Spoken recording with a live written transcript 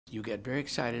you get very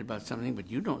excited about something,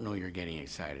 but you don't know you're getting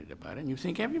excited about it, and you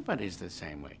think everybody's the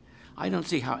same way. I don't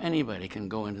see how anybody can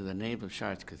go into the nave of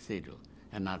Chartres Cathedral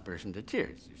and not burst into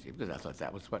tears, you see, because I thought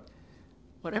that was what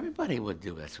everybody would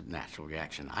do. That's a natural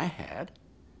reaction I had.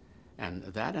 And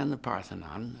that and the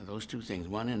Parthenon, those two things,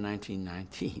 one in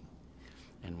 1919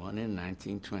 and one in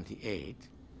 1928,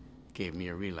 gave me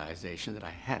a realization that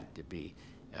I had to be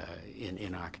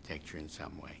in architecture in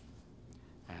some way.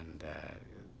 And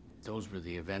those were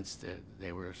the events that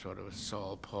they were sort of a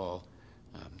Saul Paul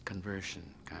conversion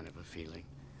kind of a feeling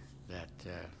that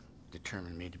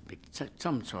determined me to be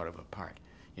some sort of a part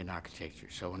in architecture.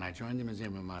 So when I joined the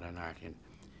Museum of Modern Art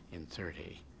in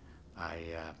 30, I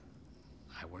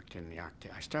worked in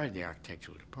I started the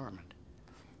architectural department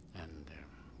and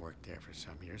worked there for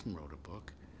some years and wrote a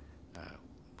book,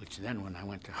 which then when I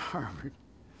went to Harvard,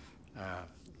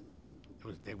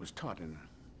 it was taught in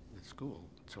the school,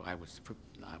 so I was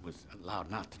allowed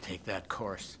not to take that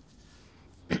course.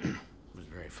 It was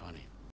very funny.